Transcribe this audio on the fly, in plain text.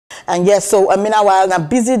And yes, so meanwhile, a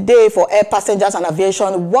busy day for air passengers and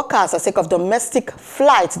aviation workers as sake of domestic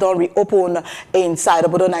flights don't reopen inside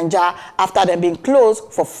Obodo Naija after them being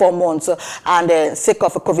closed for 4 months and sake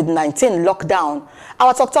of a Covid-19 lockdown.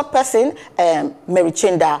 Our talk person, Mary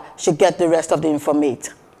Chinda, should get the rest of the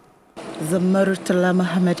information. The Murtala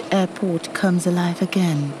Mohammed Airport comes alive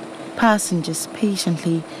again. Passengers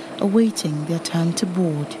patiently awaiting their turn to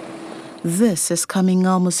board. This is coming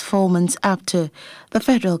almost 4 months after the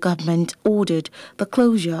federal government ordered the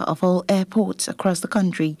closure of all airports across the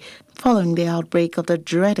country following the outbreak of the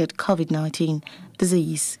dreaded Covid-19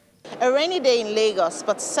 disease. A rainy day in Lagos,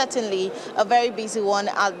 but certainly a very busy one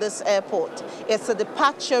at this airport. It's a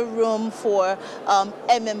departure room for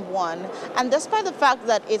MM1. And despite the fact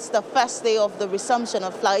that it's the first day of the resumption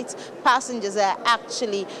of flights, passengers are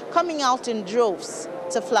actually coming out in droves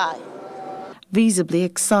to fly. Visibly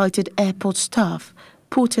excited airport staff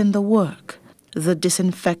put in the work. The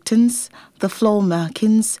disinfectants, the floor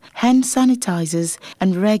markings, hand sanitizers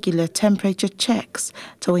and regular temperature checks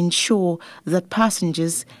to ensure that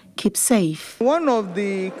passengers keep safe. One of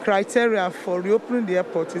the criteria for reopening the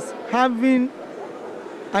airport is having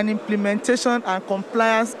an implementation and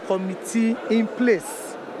compliance committee in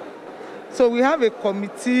place. So we have a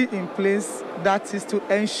committee in place that is to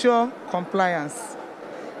ensure compliance.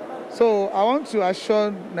 So I want to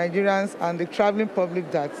assure Nigerians and the traveling public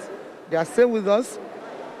that they are safe with us.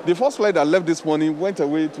 The first flight that left this morning went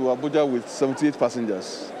away to Abuja with 78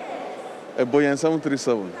 passengers, a Boeing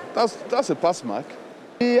 737. That's a pass mark.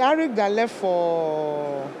 The ARIC that left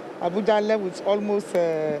for Abuja left with almost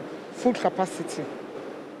full capacity.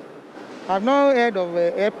 I've not heard of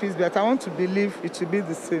airpeace, but I want to believe it will be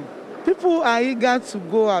the same. People are eager to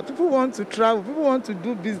go out. People want to travel. People want to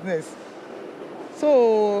do business.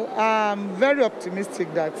 So I'm very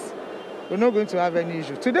optimistic that we're not going to have any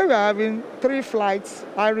issue. Today we are having 3 flights,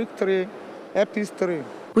 ARIC 3, airpeace 3.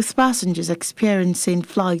 With passengers experiencing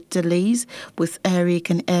flight delays with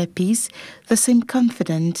ARIC and airpeace, they seem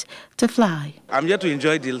confident to fly. I'm here to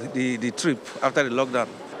enjoy the trip after the lockdown.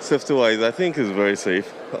 Safety-wise, I think it's very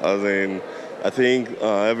safe. I think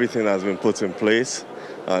everything has been put in place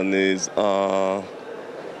and is,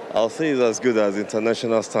 I'll say, it's as good as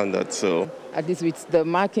international standards. So, at least with the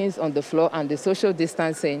markings on the floor and the social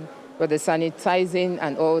distancing, but the sanitizing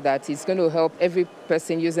and all that, it's going to help every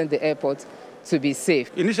person using the airport to be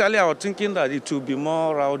safe. Initially, I was thinking that it would be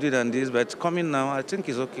more rowdy than this, but coming now, I think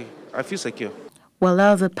it's okay. I feel secure. While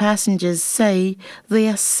other passengers say they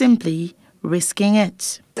are simply risking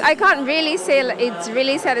it. I can't really say it's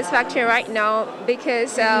really satisfactory right now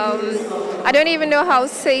because I don't even know how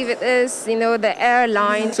safe it is, the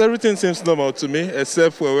airline. So everything seems normal to me,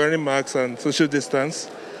 except for wearing masks and social distance.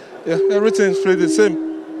 Yeah, everything's pretty the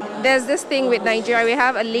same. There's this thing with Nigeria, we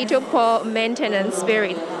have a little poor maintenance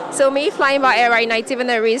spirit. So me flying by air right now, it's even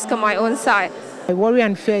a risk on my own side. My worry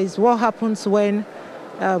and fear is what happens when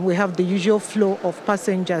we have the usual flow of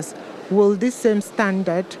passengers. Will this same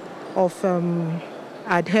standard of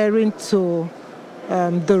adhering to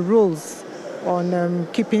the rules on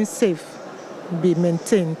keeping safe be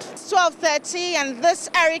maintained? 12:30 and this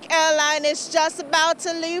ARIC airline is just about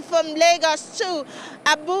to leave from Lagos to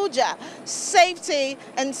Abuja. Safety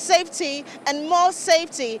and more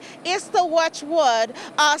safety is the watchword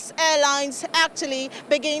as airlines actually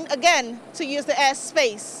begin again to use the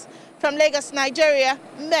airspace. From Lagos, Nigeria,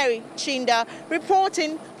 Mary Chinda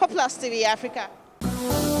reporting for Plus TV Africa.